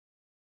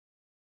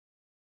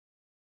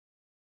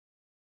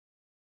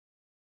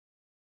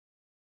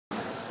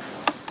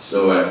ส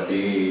วัส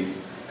ดี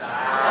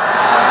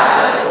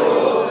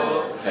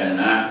ค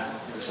ณะ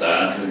สา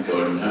ธุช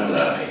นทั้งหล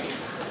าย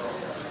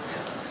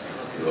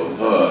หลวง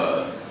พ่อ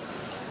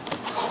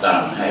ตั้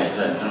งให้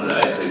ท่านทั้งหลา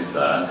ยเป็นส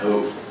าธุ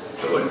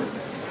ชน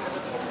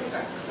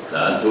ส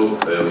าธุ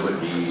แปลว่า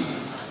ดี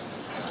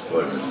ค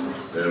น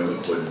แปลว่า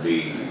คนดี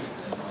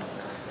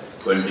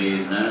คนดี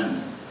นั้น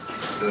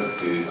ก็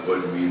คือคน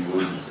มีบุ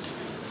ญ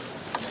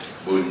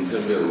บุญก็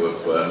เรียกว่า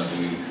ความ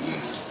ดีอี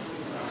ก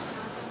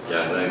อย่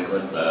างไรก็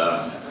ตาม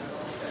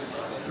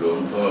หลวง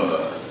พ่อ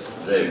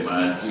ได้มา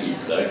ที่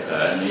สาข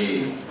านี้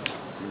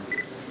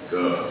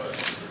ก็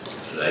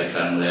หลายค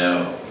รั้งแล้ว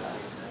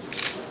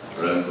ป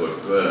รากฏ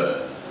ว่า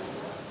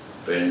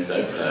เป็นสา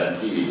ขา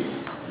ที่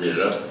ได้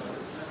รับ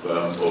ควา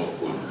มอบ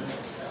อุ่น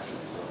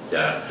จ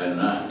ากค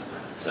ณะ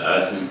สา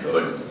ธุช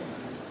น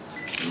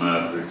มา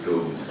ประชุ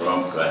มพร้อ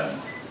มกัน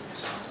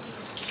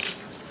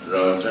เร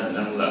าท่าน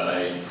ทั้งหลาย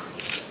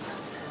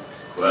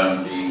ความ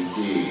ดี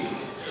ที่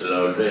เรา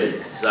ได้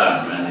สร้าง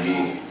มา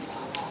นี้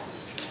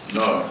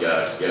นอกจา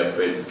กจะเ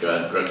ป็นกา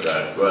รประกา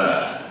ศว่า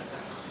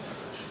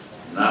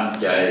น้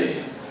ำใจ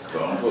ข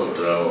องพวก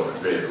เรา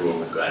ได้รวม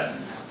กัน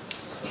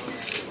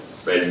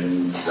เป็น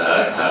สา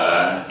ขา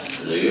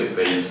หรือเ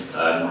ป็นสถ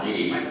าน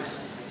ที่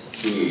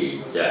ที่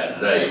จะ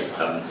ได้ท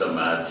ำสม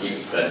าธิ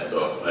กัน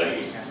ต่อไป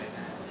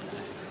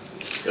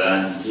กา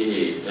รที่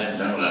ท่าน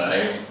ทั้งหลาย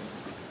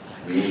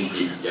มี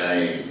จิตใจ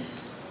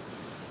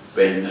เ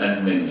ป็นอัน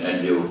หนึ่งอัน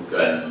เดียว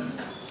กัน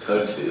เขา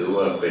ถือ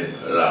ว่าเป็น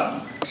พลัง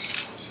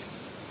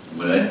เ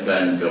หมือนกั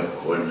นกับ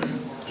คน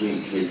ที่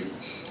คิด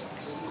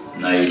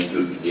ใน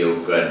จุดเดียว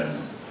กัน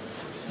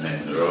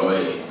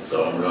100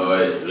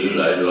 200หรือ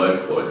หลายร้อย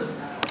คน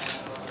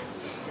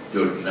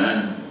จุดนั้น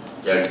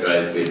จะกลา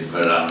ยเป็นพ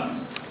ลัง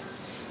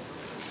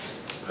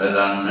พ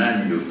ลังนั้น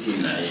อยู่ที่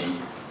ไหน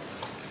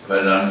พ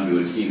ลังอ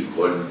ยู่ที่ค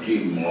นที่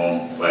มอง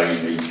ไป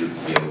ในจุด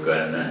เดียวกั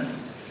นนั้น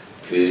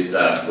คือ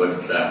ต่างคน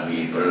ต่างมี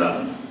พลัง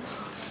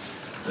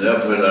แล้ว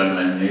พลัง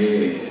อันนี้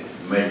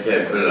ไม่ใช่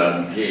พลัง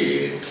ที่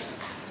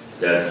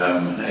จะท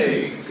ำให้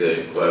เกิด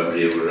ความเล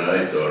วร้าย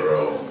ต่อเร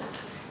า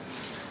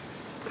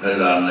พ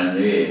ลังอัน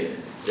นี้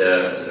จะ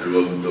ร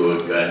วมตัว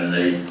กันใน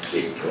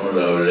จิตของเ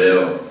ราแล้ว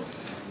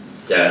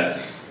จะ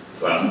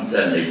ฝังส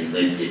นิทใน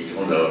จิตข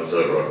องเราต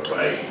ลอดไป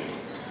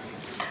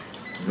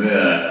เมื่อ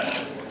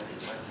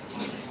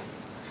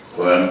ค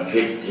วาม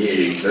คิดที่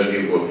เขาเรี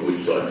ยกว่ากุ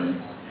ศล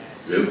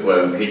หรือควา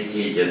มคิด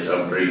ที่จะท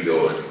ำประโย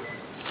ชน์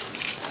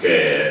แ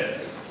ก่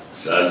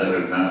สาธาร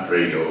ณปร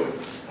ะโยชน์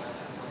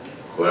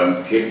ความ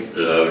คิด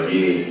เหล่า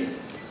นี้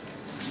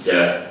จะ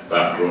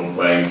ปักลงไ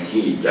ป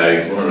ที่ใจ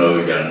ของเรา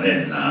อย่างแน่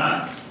นหนา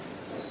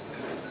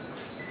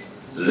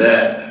และ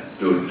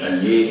จุดอัน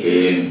นี้เอ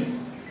ง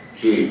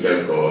ที่จะ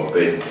ก่อเ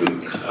ป็นจุด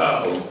ขา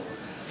ว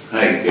ใ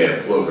ห้แก่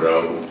พวกเรา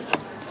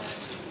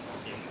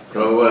เพร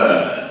าะว่า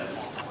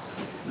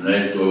ใน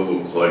ตัวบุ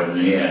คคล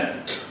เนี่ย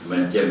มั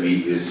นจะมี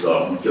อยู่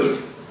2 จุด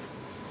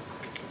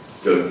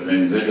จุดหนึ่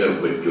งก็เรียก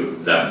ว่าจุด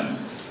ด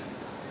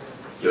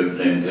ำจุด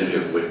หนึ่งก็เรี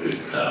ยกว่าจุด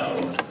ขาว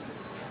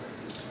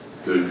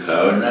จุดขา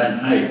วนั้น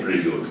ให้ประ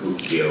โยชน์ลูก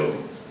เดียว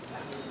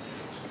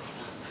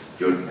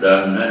จุดด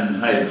ำนั้น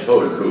ให้โท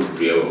ษลูก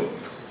เดียว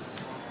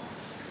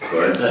ขอ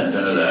ท่าน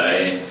ทั้งหลาย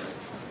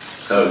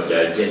เข้าใจ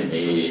เช่น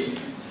นี้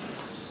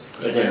เพ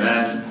ราะฉะนั้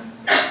น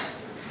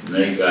ใน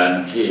การ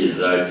ที่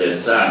เราจะ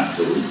สร้าง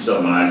ศูนย์ส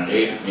มา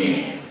ธินี่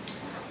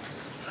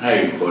ให้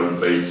คน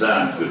ไปสร้า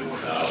งจุด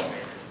ขาว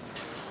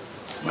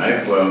หมาย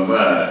ความ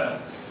ว่า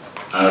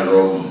อาร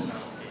มณ์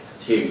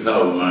ที่เข้า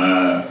มา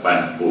ปั่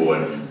นป่ว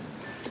น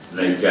ใ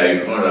นใจ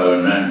ของเรา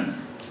นั้น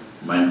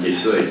มันจะ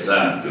ช่วยสร้า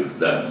งจุด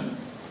ด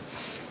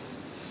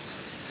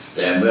ำแ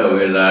ต่เมื่อเ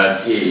วลา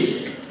ที่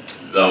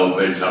เราไป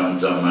ท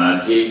ำสมา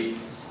ธิ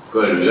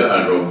ก็เหลืออ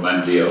ารมณ์มัน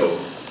เดียว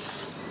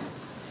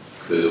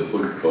คือพุ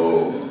ทโธ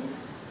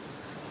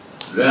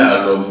และอา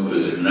รมณ์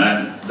อื่นนั้น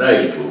ได้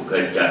ถูกข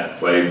จัด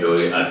ไปโดย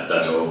อัต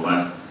โนมั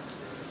ติ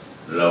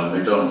เราไม่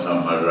ต้องท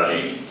ำอะไร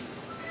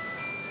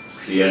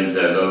เพียงแ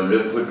ต่เรานึ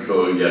กพุทโธ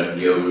อย่างเ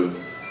ดียว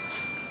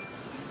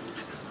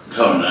เ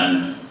ท่านั้น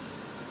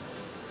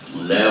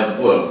แล้ว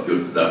พวกจุ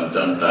ดดำ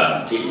ต่าง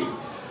ๆที่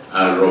อ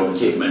ารมณ์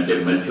ที่มันจะ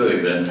มาช่วย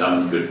กันท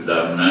ำจุดด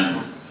ำนั้น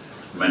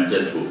มันจะ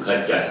ถูกข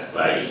จัดไป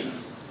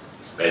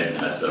เป็น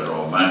อัตโน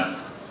มัติ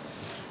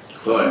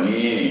ข้อ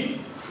นี้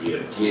เปรีย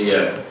บเทีย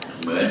บ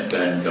เหมือน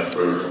กันกับ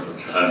รับประ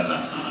ทานอา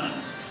หาร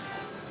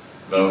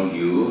เรา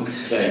หิว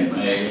ใช่ไหม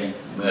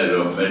เมื่อเร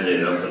าไม่ได้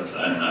รับประท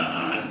านอาห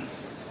าร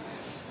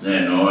แน่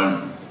นอน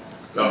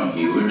ต้อง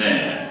หิวแน่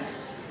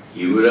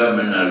หิวแล้ว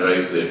มันอะไร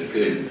เกิด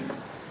ขึ้น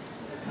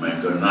มัน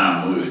ก็หน้า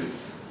มืด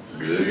ห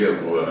รือเรียก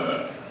ว่า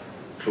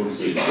ทุก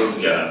สิ่งทุก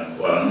อย่างข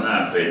วางหน้า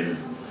เป็น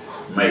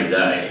ไม่ไ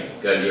ด้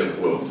ก็เรียก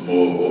ว่าโม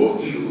โห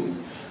หิว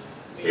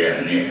อย่าง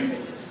นี้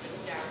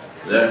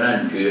แล้วนั่น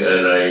คืออะ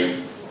ไร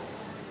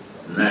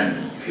นั่น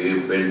คือ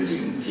เป็น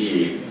สิ่งที่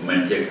มัน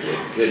จะเกิ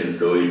ดขึ้น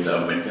โดยธร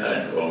รมชา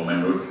ติของม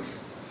นุษย์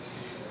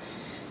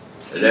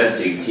และ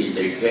สิ่งที่จ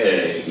ะแค่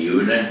หิว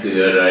นั่นคือ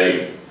อะไร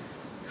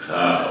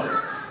ข้าว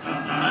อา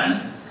หาร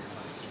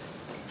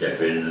จะ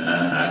เป็นอา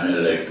หารอ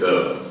ะไรก็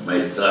ไม่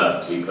ทราบ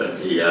ที่พั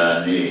ทยา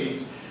นี่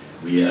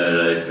มีอะไ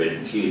รเป็น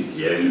ชื่อเ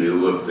สียงหรือ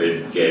ว่าเป็น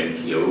แกงเ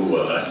ขียวหว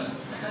าน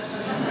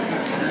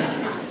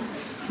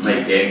ไม่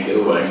แกงเขียว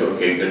หวานก็แ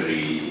กงกะห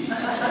รี่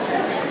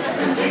ไ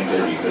ม่แกงกะ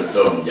หรี่ก็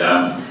ต้มย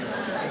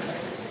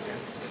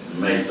ำ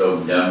ไม่ต้ม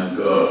ยำ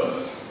ก็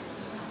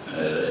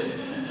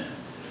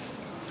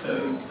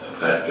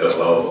ผัดกะเ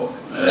พรา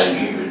อะไร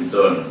นี้เป็น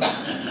ต้น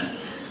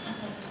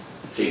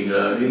สิ่งเห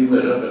ล่านี้เมื่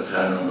อรับประทา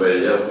นลงไป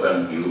แล้วความ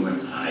หิวมัน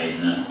หาย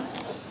นะ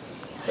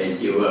ไอ้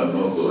ที่ว่าโม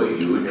โห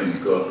หิวมัน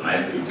ก็หาย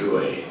ไปด้ว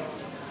ย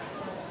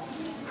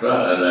เพราะ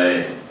อะไร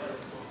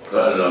เพร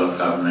าะเราท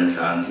ำในท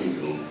างที่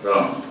ถูกต้อ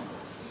ง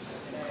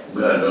เ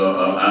มื่อเราเ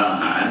อาอา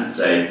หารใ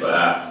ส่ป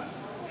าก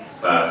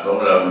ของ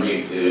เรานี่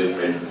คือเ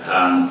ป็นท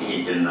างที่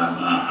จะน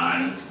ำอาหาร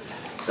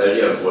เขาเ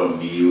รียกว่า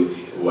มี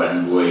วัน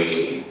เว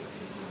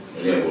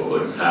เรียกว่าห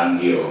นทาง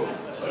เดียว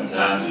หนท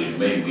างอื่น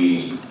ไม่มี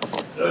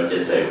เราจะ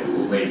ใส่หู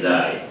ไม่ไ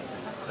ด้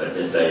เราจ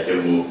ะใส่จ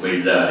มูกไม่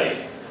ได้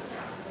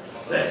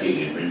ใส่ที่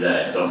อื่นไม่ได้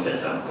ต้องใส่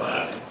ทางปา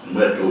กเ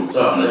มื่อถูก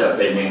ต้องแล้วเ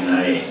ป็นยังไง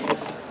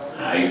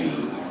หายอยู่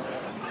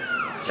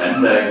ฉัน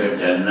ใดก็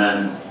ฉันนั้น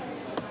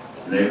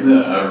ในเมื่อ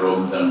อารม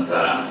ณ์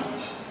ต่าง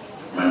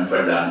ๆมันปร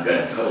ะดังกั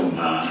นเข้า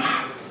มา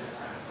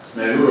ไ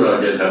ม่รู้เรา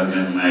จะทำ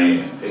ยังไง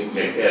ถึงจ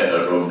ะแก้อา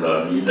รมณ์เหล่า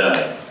นี้ได้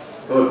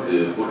ก็คื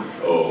อพุทโ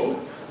ธ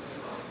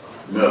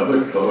เมื่อพุ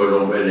ทโธล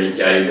งไปใน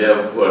ใจแล้ว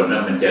พวกนั้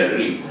นมันจะ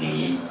รีบหนี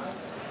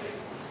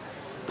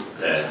แ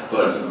ต่ข้อ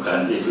สำคัญ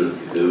ที่สุด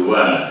คือว่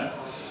า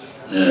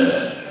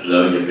เรา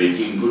อย่าไป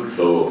ทิ้งพุทโ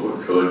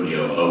ธเหนี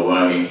ยวเอาไ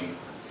ว้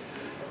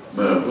เ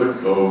มื่อพุท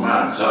โธมา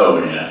กเข้า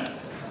เนี่ย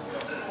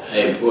ให้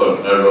พวก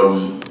อารม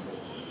ณ์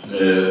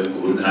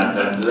อุณหา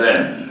ทันแล่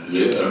นห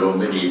รืออารมณ์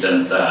ไม่ดี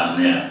ต่างๆ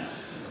เนี่ย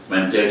มั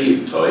นจะรีบ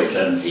ถอย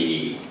ทันที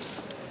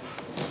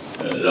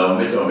เราไ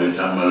ม่ต้องไปท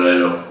ำอะไร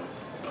หรอก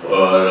พอ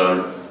เรา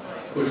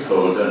พุทโธ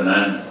เท่า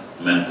นั้น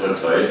มันก็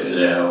ถอย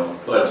แล้ว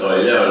พอถอย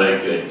แล้วอะไร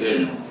เกิดขึ้น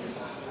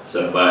ส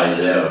บาย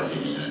แล้วที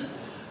นี้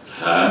ถ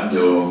ามโย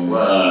ม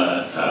ว่า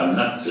ถาม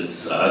นักศึก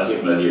ษาที่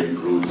มาเรียน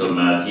ครูส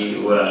มาธิ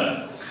ว่า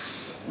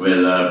เว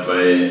ลาไป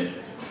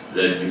เ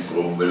ดินจงกร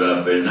มเวลา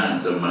ไปนั่ง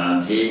สมา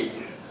ธิ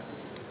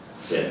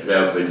เสร็จแล้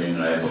วเป็นยัง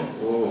ไงบอก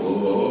โอ้โห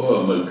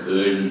เมื่อคื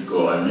น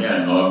ก่อนเนี่ย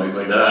นอนไม่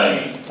ค่อยได้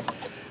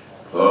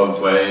พอ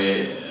ไป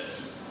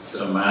ส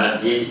มา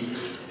ธิ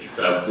ก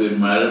ลับคืน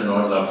มาแล้วนอ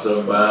นหลับส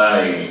บา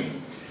ย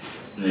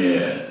เนี่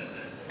ย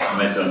ไ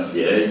ม่ต้องเ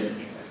สีย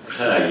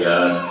ค่ายา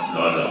น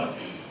อนหลับ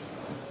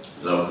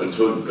เรากระ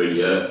ตุ้นไปเ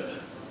ยอะ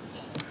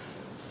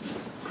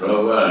เพราะ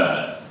ว่า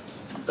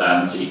ตาม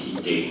สถิ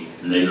ติ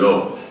ในโล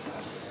ก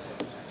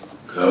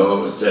เขา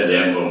แสด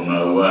งออกมา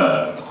ว่า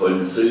คน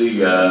ซื้อ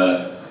ยา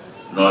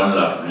นอนห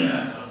ลับเนี่ย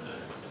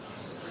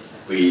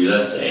ปีละ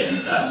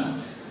100,000 ตังค์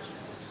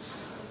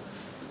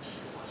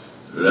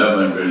แล้ว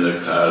มันเป็นรา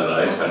คาหลา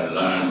ยพัน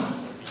ล้าน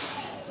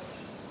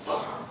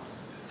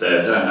แต่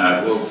ถ้าหาก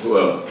พวก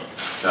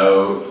เขา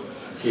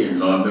ที่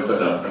นอนไม่ค่อย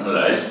หลับทั้งหล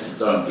าย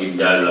ต้องกิน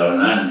ยาเหล่า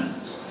นั้น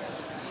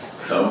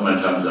เขามา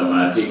ทำสม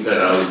าธิกับ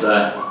เราซะ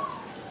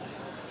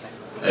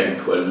ไอ้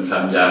คนท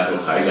ำยาก็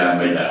ขายยา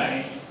ไม่ได้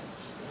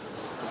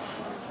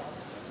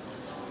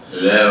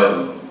แล้ว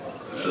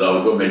เรา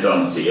ก็ไม่ต้อง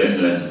เสียเ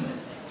งิน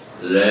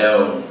แล้ว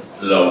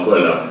เราก็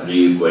หลับ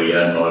ดีกว่าย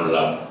านอนห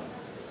ลับ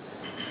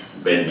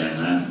เป็นอย่าง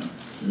นั้น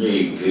นี่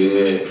คือ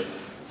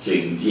สิ่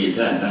งที่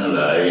ท่านทั้งห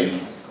ลาย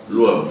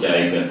ร่วมใจ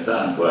กันสร้า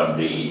งความ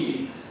ดี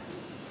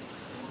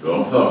หลวง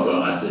พ่อก็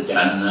อัศจ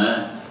รรย์นะ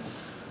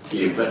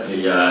ที่พัท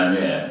ยาเ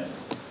นี่ย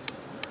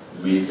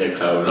มีแต่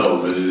ข่าวเล่า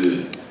ลือ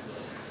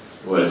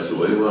ว่าส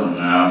วยว่า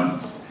งาม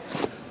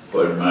ค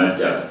นมา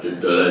จากจุด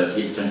ละ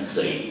ทิศทั้ง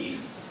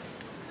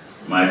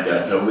4มาจาก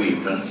ทวีป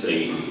ทั้ง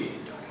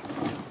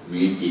4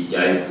มีจิตใจ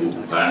ผูก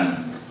พัน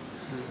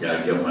อยาก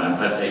จะมา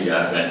พัทยา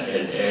กัน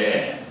แท้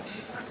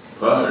ๆเพ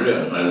ราะเรื่อ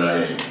งอะไร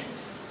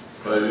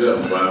เพราะเรื่อง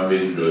ความดึ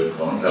งดูดข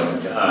องธรรม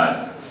ชาติ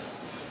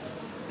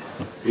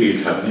ที่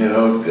ทำให้เข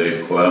าเกิด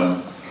ความ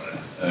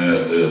เ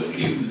อิบ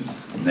อิ่ม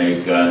ใน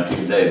การที่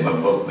ได้มา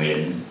พบเห็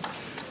น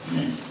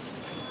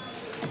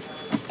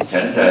ฉั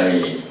นใด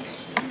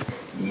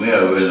เมื่อ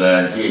เวลา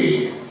ที่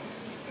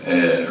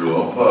หลว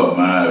งพ่อ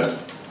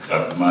กลั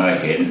บมา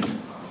เห็น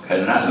ค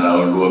ณะเรา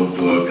รวม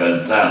ตัวกัน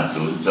สร้าง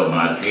ศูนย์สม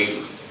าธิ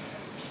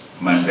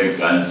มันเป็น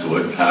การสว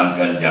นทาง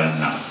กันอย่าง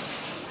หนัก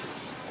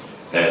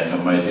แต่ท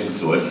ำไมถึง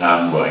สวนทาง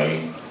ไหว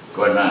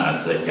ก็น่าอั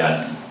ศจรร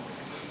ย์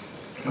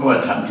เพราะว่า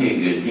ทำที่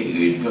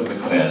อื่นก็ไม่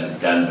ค่อยอัศ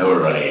จรรย์เท่า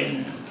ไหร่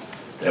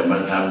แต่มา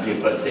ทำที่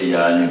พัทย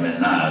านี่มัน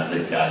น่าอัศ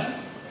จรรย์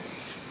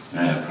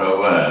เพราะ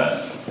ว่า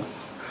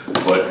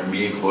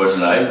มีคน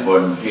หลายค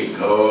นที่เ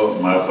ขา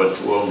มาประ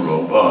ท้วงหลว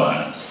งพ่อ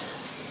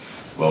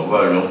บอกว่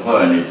าหลวงพ่อ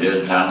นี่เดิน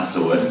ทางส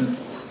วน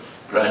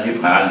พระนิพ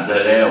พานซะ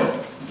แล้ว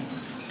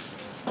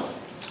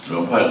หลว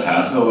งพ่อถา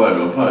มเขาว่าหล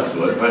วงพ่อส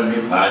วนพระนิ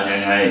พพานยั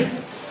งไง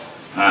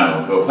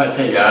ก็พัท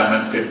ยามั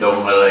นเป็นดง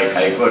อะไรใค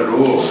รก็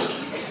รู้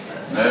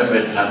แล้วไป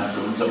ทำ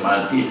ศูนย์สมา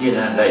ธิที่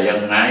นั่นได้ยั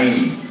งไง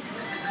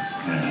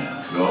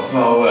หลวง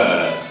พ่อว่า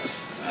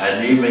อัน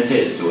นี้ไม่ใช่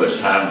สวน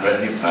ทางพระ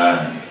นิพพาน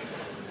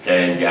แต่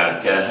อยาก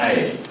จะให้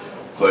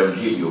ค คน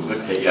ที่อยู่พั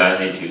ทยา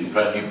ในถึงพ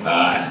ระนิพพ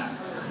าน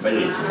ไม่ไ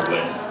ด้สว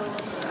น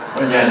เพ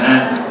ราะฉะนั้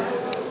น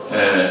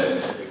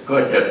ก็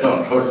จะต้อง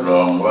ทดล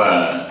องว่า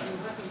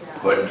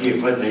คนที่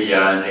พัทย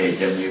าเนี่ย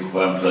จะมีคว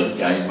ามสนใ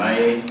จไหม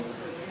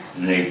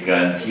ในกา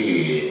รที่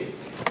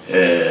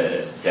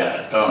จะ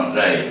ต้องไ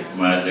ด้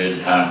มาเดิน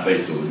ทางไป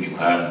สู่นิพพ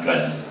านกั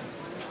น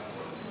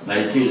ใน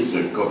ที่สุ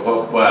ดก็พ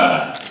บว่า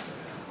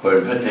คน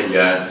พัทย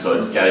าสน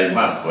ใจม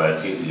ากกว่า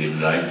ที่อื่น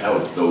หลายเท่า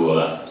ตัว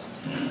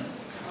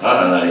เพราะ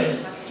อะไร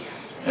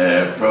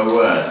เพราะ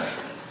ว่า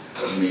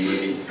มี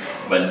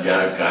บรรย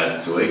ากาศ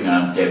สวยงา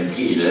มเต็ม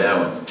ที่แล้ว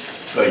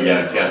ก็อยา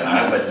กจะหา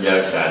บรรยา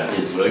กาศ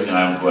ที่สวยง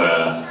ามกว่า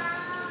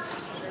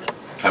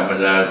ธรรม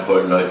ดาค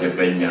นเราจะเ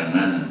ป็นอย่าง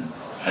นั้น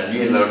อัน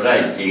นี้เราได้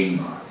จริง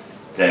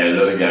แต่เร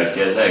าอยากจ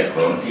ะได้ข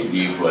องที่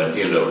ดีกว่า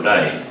ที่เราได้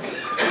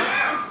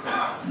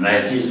ใน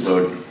ที่สุ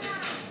ด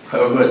เข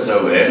าก็แส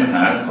วงห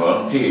าของ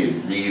ที่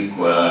ดีก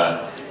ว่า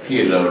ที่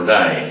เราไ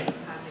ด้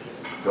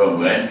ก็เห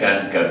มือนกัน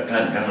กับท่า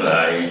นทั้งหล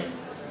าย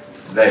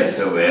ได้แ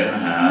สวง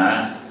หา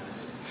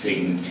สิ่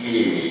ง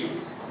ที่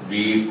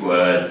ดีกว่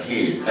า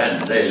ที่ท่าน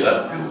ได้รั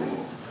บอยู่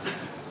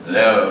แ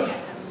ล้ว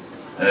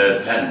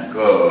ท่าน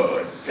ก็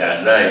จะ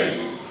ได้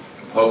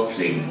พบ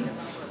สิ่ง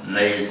ใน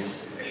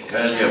เข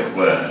าเรียก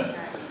ว่า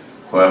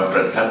ความป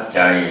ระทับใ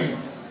จ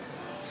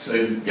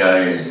ซึ้งใจ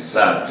ซ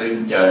าบซึ้ง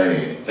ใจ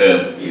เอิ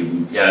บอิ่ม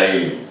ใจ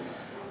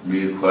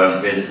มีความ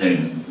เป็นหนึ่ง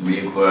มี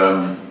ความ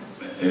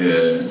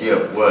เรีย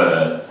กว่า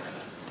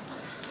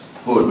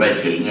พูดไม่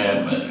ถึง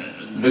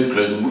ลึ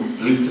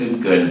กซึ้ง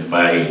เกินไป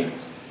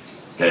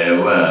แต่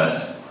ว่า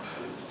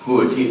ผู้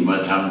ที่มา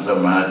ทำส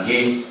มาธิ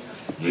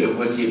หรือ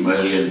ผู้ที่มา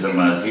เรียนส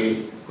มาธิ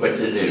ก็จ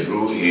ะได้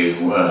รู้เอง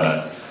ว่า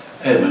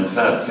มันท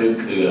ราบซึ้ง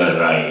คืออะ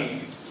ไร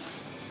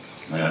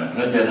เพ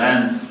ราะฉะนั้น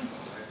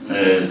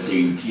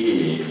สิ่งที่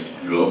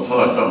หลวงพ่อ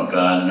ต้องก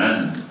ารนั้น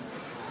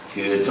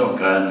คือต้อง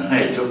การให้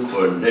ทุกค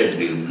นได้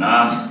ดื่มน้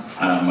ำ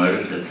อม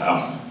ฤตธรรม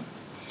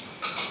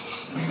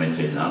ไม่ใ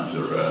ช่น้ำ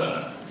สุรา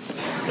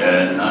แต่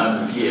น้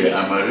ำที่อ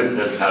มฤต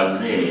ธรรม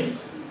นี่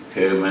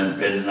คือมันเ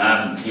ป็นน้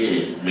ำที่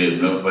ดื่ม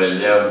ลงไป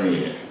แล้วนี่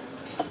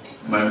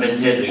มันไม่ใ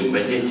ช่ดื่มไป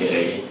เฉ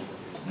ย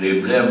ๆดื่ม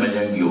แล้วมัน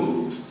ยังอยู่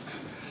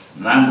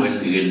น้ำ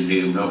อื่นๆ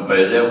ดื่มลงไป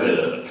แล้วก็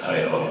ถ่าย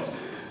ออก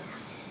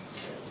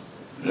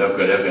แล้ว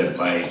ก็แล้วกัน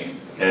ไป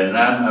แต่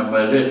น้ำอม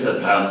ฤต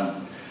ธรรม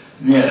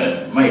เนี่ย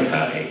ไม่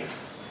ถ่าย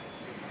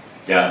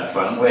จะ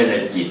ฝังไว้ใน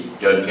จิต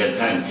จนกระ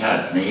ทั่งชา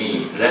ตินี้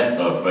และ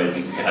ต่อไป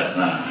ถึงชาติห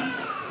น้า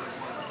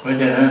เพราะ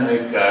ฉะนั้นใน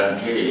การ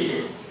ที่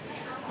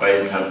ไป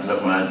ทำส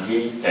มาธิ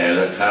แต่ล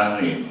ะครั้ง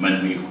นี่มัน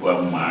มีความ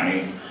หมาย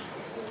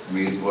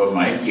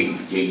จ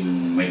ริง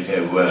ๆไม่ใช่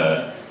ว่า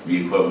มี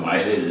ความหมาย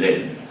เล่น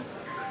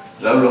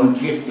ๆเราลอง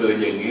คิดดู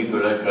อย่างนี้ก็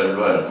แล้วกัน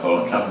ว่าของ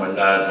ธรรม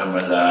ด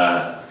า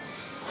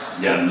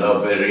อย่างเรา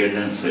ไปเรียนห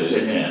นังสือ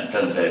เนี่ย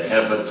ตั้งแต่ชั้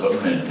นประถม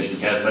ถึง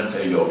ชั้นมัธ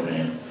ยมเ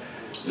นี่ย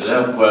แล้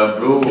วความ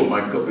รู้มั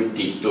นก็ไป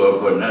ติดตัว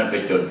คนนั้นไป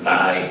จนต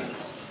าย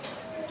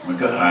มัน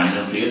ก็อ่านห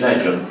นังสือได้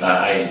จนต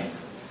าย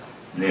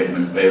เนี่ยมั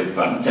นไป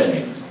ฝังส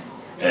นิท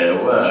แต่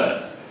ว่า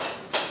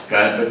ก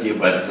ารปฏิ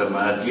บัติสม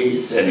าธิ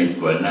สนิท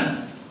กว่านั้น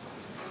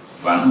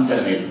ฝังส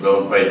นิทลง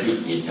ไปที่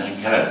จิตทั้ง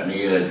ชาติ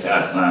นี้และชา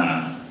ติหน้า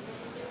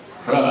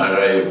เพราะอะไ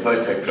รเพราะ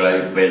จะกลาย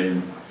เป็น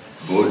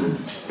บุญ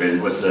เป็น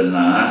วาสน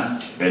า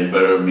เป็นบา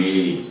รมี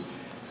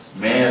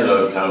แม้เรา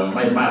ทำไ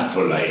ม่มากเท่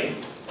าไหร่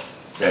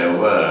แต่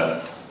ว่า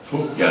ทุ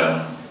กอย่าง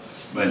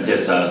มันจะ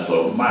สะส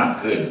มมาก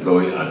ขึ้นโด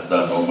ยอัต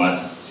โนมัติ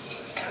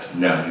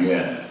อย่างนี้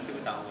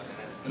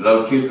เรา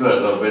คิดว่า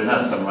เราเป็นนั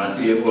กสมา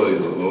ธิโอ้ย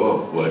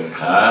ปวด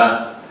ขา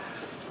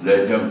เดิ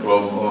นจงกร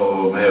ม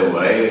ไม่ไหว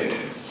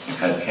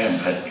ขัดแข้ง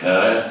ขัดขา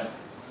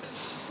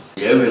เ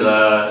สียเวลา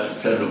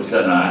สนุกส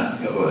นาน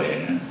ก็ว่าอย่า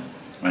งนั้น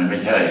มันไม่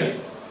ใช่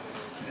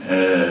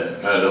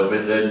ถ้าเราไป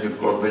เดินจง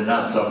กรมเป็นนั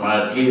กสมา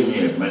ธิ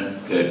นี่มัน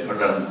เกิดพ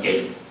ลังจิต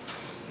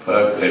พอ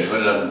เกิดพ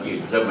ลังจิต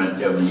แล้วมัน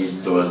จะมี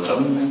ตัวส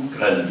ำ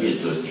คัญที่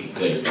สุดที่เ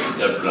กิดขึ้น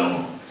กับเรา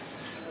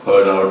พอ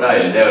เราได้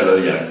แล้วเรา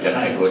อยากจะใ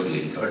ห้คน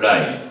อื่นเขาได้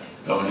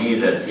ตรงนี้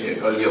แหละเสีย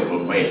เขาเรียกว่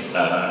าเมตต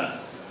า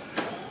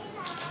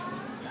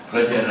เพรา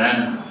ะฉะนั้น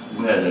เ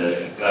มื่อ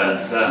การ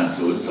สร้าง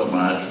ศูนย์สม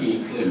าธิ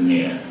ขึ้นเ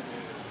นี่ย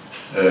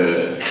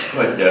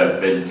ก็จะ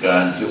เป็นกา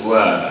รที่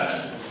ว่า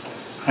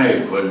ให้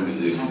คน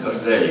อื่นเขา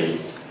ได้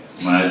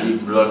มาลิ้ม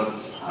รส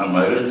อม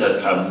ฤต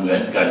ธรรมเหมือ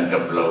นกันกั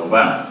บเรา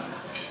บ้าง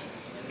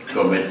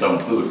ก็ไม่ต้อง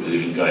พูดอื่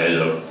นไกลห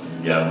รอก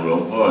อย่างหลว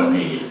งพ่อ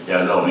นี่จะ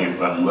เล่าให้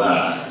ฟังว่า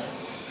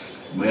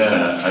เมื่อ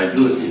อา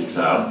ยุ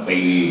13 ปี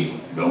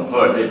หลวงพ่อ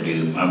ได้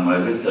ดื่มอม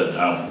ฤตธ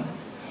รรม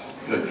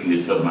ก็คือ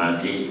สมา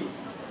ธิ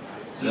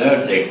แล้ว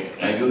เด็ก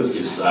อายุ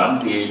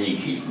13 ปีนี่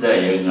คิดได้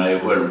ยังไง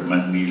ว่ามั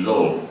นมีโล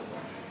ก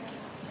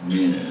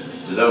นี่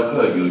แล้วก็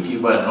อยู่ที่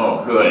บ้านนอก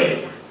ด้วย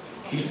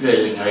คิดได้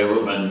ยังไงว่า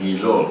มันมี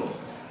โลก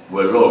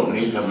ว่าโลก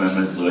นี้ทำไม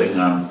มันสวยง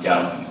ามจั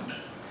ง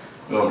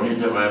โลกนี้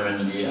ทำไมมัน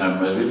มีอ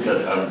มฤต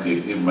ธรรมเกิด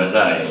ขึ้นมาไ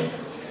ด้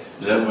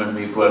แล้วมัน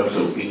มีความ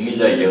สุขอย่างนี้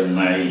ได้ยัง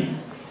ไง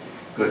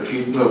ก็คิ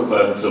ดว่าคว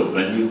ามสุข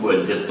อันนี้ควร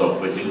จะตก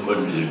ไปถึงคน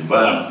อื่น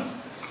บ้าง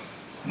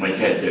ไม่ใ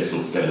ช่จะสุ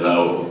ขแต่เรา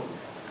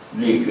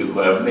นี่คือค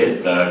วามเมต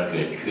ตาเ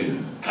กิดขึ้น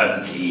ทัน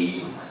ที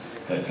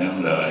แต่ทั้ง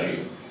หลาย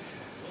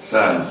ส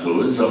ร้างศู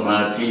นย์สมา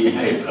ธิใ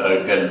ห้พา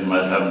กันมา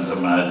ทำส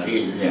มาธิ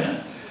เนี่ย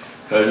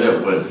เขาเรียก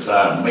ว่าสร้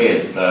างเม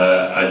ตตา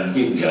อัน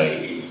ยิ่งใหญ่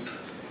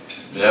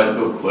แล้ว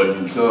ทุกคน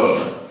ก็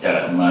จะ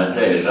มาไ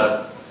ด้รับ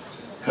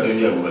เขาเ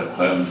รียกว่าค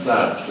วามซา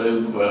บซึ้ง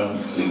ความ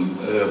อิ่ม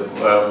เอิบค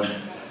วาม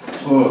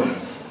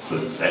สุ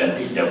ดแสน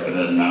ที่จะปราร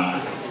ถนา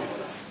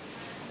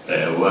แ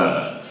ต่ว่า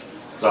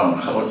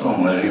เขาต้อง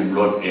มาริมร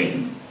สเอง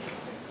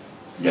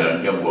อยาก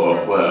จะบอก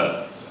ว่า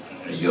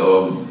โย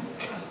ม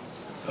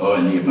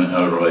นี่มันอ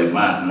ร่อยม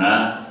ากนะ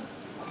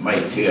ไม่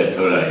เชื่อเ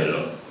ท่าไหร่หร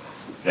อก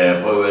แต่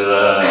พอเวล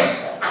า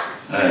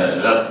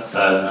รับท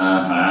านอา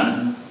หาร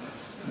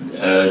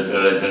อะ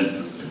ไร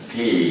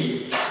ที่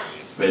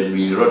เป็น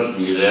มีรส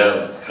ดีแล้ว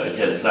เขา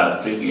จะทราบ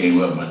ซึ้งเอง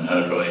ว่ามันอ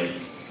ร่อย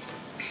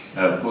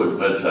พูด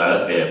ภาษา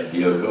แบบเ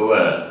ดียวก็ว่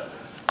า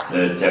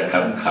จะ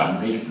ขำ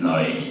ๆนิดหน่อ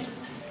ย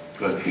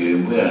ก็คือ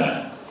เมื่อ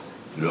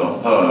หลวง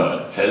พ่อ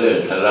เฉลิม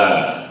ชลา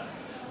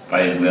ไป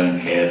เมือง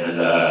แคนา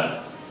ดา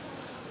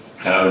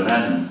คราวนั้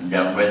น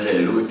ยังไม่ได้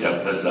รู้จัก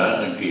ภาษา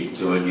อังกฤษ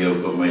ตัวเดียว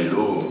ก็ไม่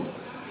รู้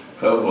เ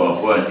ขาบอก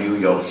ว่านิว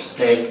ยอร์กสเ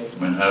ต็ก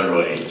มันอ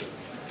ร่อย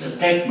ส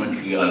เต็กมัน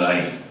คืออะไร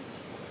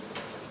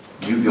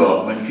นิวยอร์ก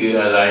มันคือ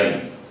อะไร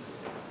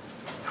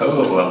เขา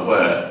ก็บอกว่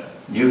า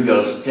นิวยอ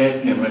ร์กสเต็ก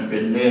เนี่ยมันเป็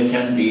นเนื้อ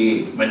ชั้นดี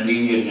มันดี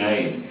ยังไง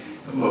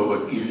เขาบอกว่า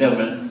กินแล้ว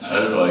มันอ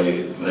ร่อย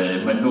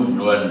มันนุ่ม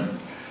นวล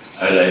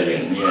อะไรอย่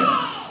างเนี้ย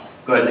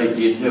ก็ได้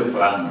ยินได้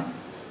ฟัง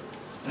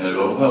หล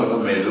วงพ่อก็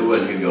ไม่รู้ว่า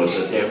นิวยอร์กส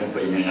เต็กมันเ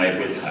ป็นยังไงไ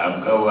ปถาม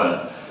เขาว่า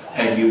ไ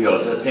อ้นิวยอร์ก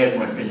สเต็ก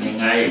มันเป็นยัง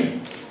ไง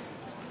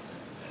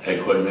ไอ้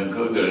คนหนึ่งเข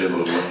าก็เลยบ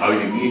อกว่าเอา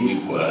อย่างนี้ดี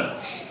กว่า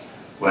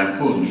วันพ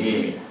รุ่งนี้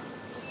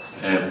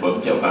ผม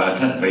จะพา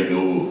ท่านไป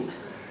ดู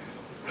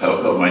เขา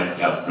ก็มา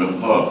จับหลวง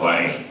พ่อ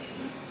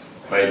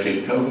ไปถึง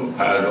เขาก็พ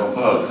าหลวง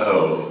พ่อเข้า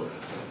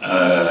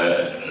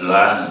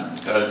ร้าน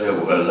เขาเรียก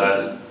ว่าร้าน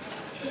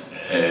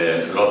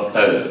ล็อบสเต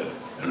อร์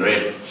เร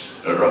ส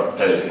ล็อบสเ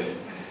ตอร์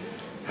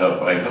เข้า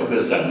ไปเขาก็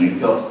สั่งนิว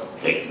ยอร์กส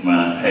เต็กมา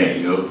ให้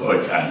หลวงพ่อ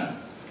ฉัน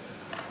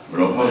หล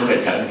วงพ่อก็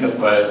ฉันเข้า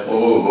ไปโอ้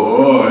โห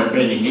มันเ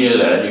ป็นอย่างนี้แ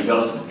หละนิวยอ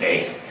ร์กสเต็ก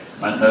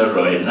มันอ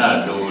ร่อยน่า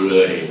ดูเล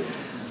ย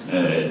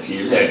ที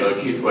แรกเรา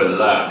คิดว่า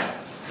ลาบ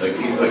เรา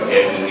คิดว่าแก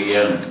งเลีย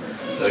ง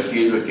เราคิ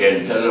ดว่าแกง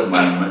สะระ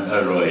มันอ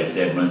ร่อยแ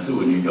ต่มันสู้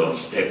นิวยอร์ก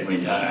สเต็กไม่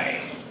ได้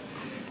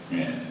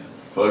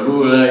พอรู้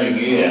แล้วอย่าง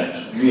นี้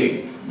นี่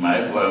หมาย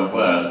ความ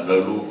ว่าเรา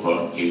รู้ขอ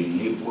งจริง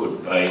ที่พูด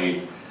ไป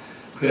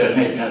เพื่อใ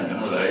ห้ท่านทั้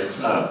งหลาย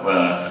ทราบว่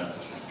า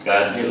กา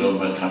รที่เรา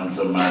มาทำส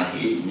มา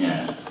ธิเนี่ย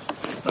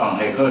ต้องใ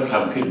ห้เขาท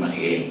ำขึ้นมา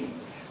เอง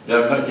แล้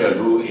วเขาจะ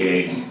รู้เอ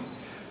ง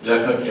แล้ว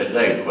เขาจะไ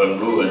ด้ความ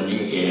รู้อัน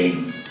นี้เอง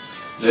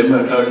และเมื่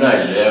อเขาได้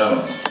แล้ว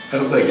เข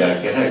าก็อยาก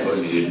จะให้คน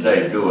อื่นได้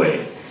ด้วย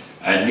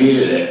อันนี้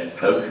แหละเ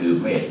ขาคือ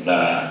เมตต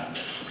า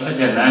เพราะ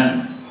ฉะนั้น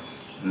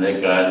ใน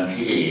การ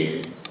ที่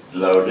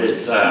เราได้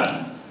สร้าง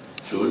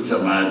ศูนย์ส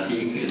มาธิ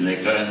ขึ้นใน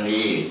ครั้ง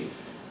นี้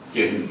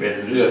จึงเป็น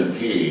เรื่อง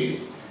ที่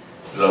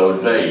เรา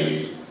ได้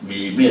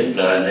มีเมตต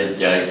าใน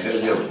ใจเขา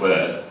เรียกว่า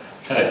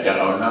ถ้าจะ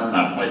เอาน้ำห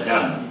นักมา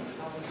ชั่ง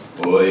โ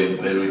อ้ย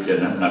ไม่รู้จะ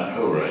น้ำหนักเ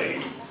ท่าไหร่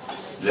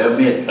แล้วเ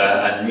มตตา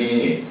อันนี้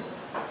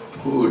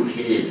ผู้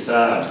ที่ส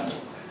ร้าง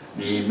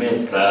มีเม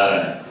ตตา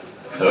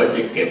เขาจ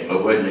ะเก็บเอา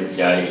ไว้ในใ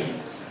จ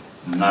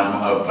น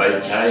ำเอาไป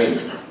ใช้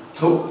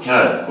ทุกช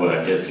าติกว่า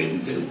จะถึง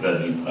ซึ่งพระ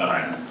นิพพา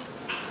น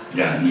อ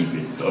ย่างนี้เ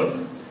ป็นต้น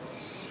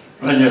เ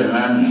พราะฉะ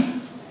นั้น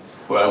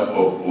ความอ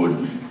บอุ่น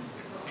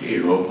ที่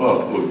หลวงพ่อ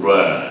พูดว่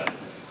า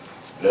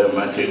ม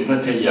าถึงพั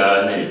ทยา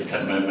เนี่ยท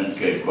ำไมมัน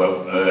เกิดความ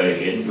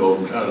เห็นโยม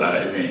ทั้งหลาย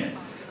เนี่ย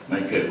มั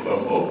นเกิดความ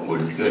อบอุ่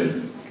นขึ้น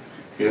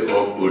คืออ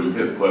บอุ่น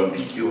ด้วยความ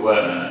คิดว่า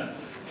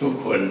ทุก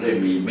คนได้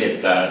มีเมต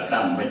ตา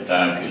ตั้งเมตต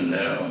าขึ้นแ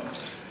ล้ว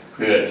เ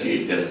พื่อที่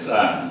จะส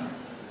ร้าง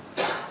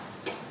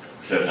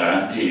สถาน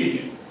ที่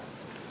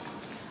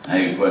ให้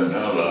คน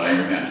ทั้งหลาย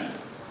เนี่ย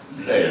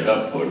ได้รับ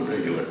ผลประ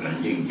โยชน์นั้น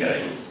ยิ่งใหญ่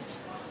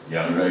อย่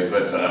างไรก็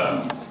ตาม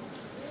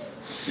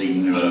สิ่ง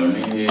เหล่า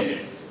นี้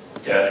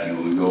จะอ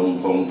ยู่ยง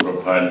คงกระ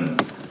พัน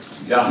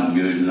ยั่ง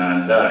ยืนนาน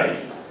ได้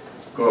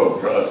ก็เ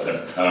พราะศรัท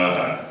ธา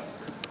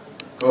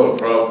ก็เ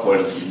พราะคน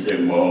ที่ได้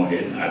มองเห็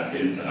นอัต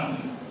ถิธรรม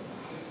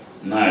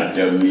น่าจ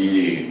ะมี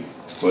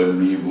คน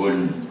มีบุญ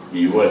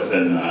มีวาส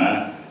นา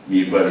มี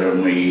บาร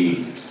มี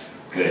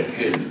เกิด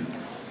ขึ้น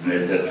ใน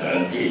สถาน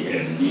ที่แห่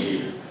งนี้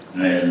ใ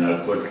นอนา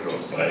คตต่อ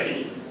ไป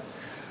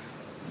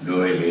โด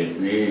ยเหตุ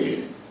นี้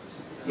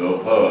หลวง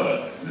พ่อ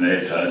ใน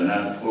ฐานะ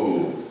ผู้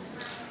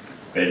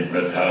เป็นป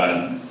ระธาน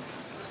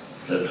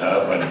สถา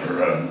บันพ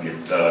ลังจิ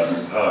ตานุ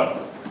ภาพ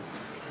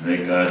ใน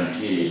การ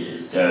ที่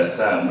จะส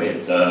ร้างเมต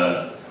ตา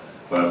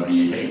ความดี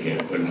ให้แก่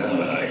คนทั้ง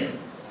หลาย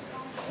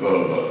ก็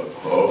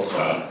ขอฝ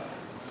าก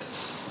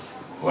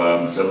ความ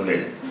สำเร็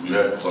จแล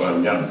ะความ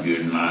ยั่งยื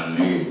นนาน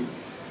นี้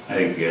ให้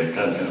แก่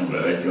ท่านทั้งหล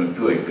ายจง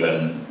ช่วยกัน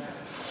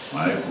หม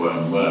ายความ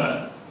ว่า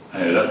ใ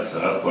ห้รักษ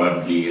าความ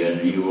ดีอัน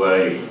นี้ไว้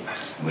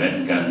เหมือน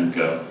กัน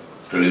กับ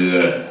เกลือ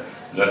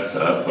รักษ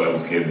าความ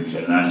เค็มฉ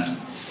ะนั้น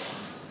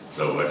ส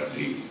วัส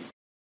ดี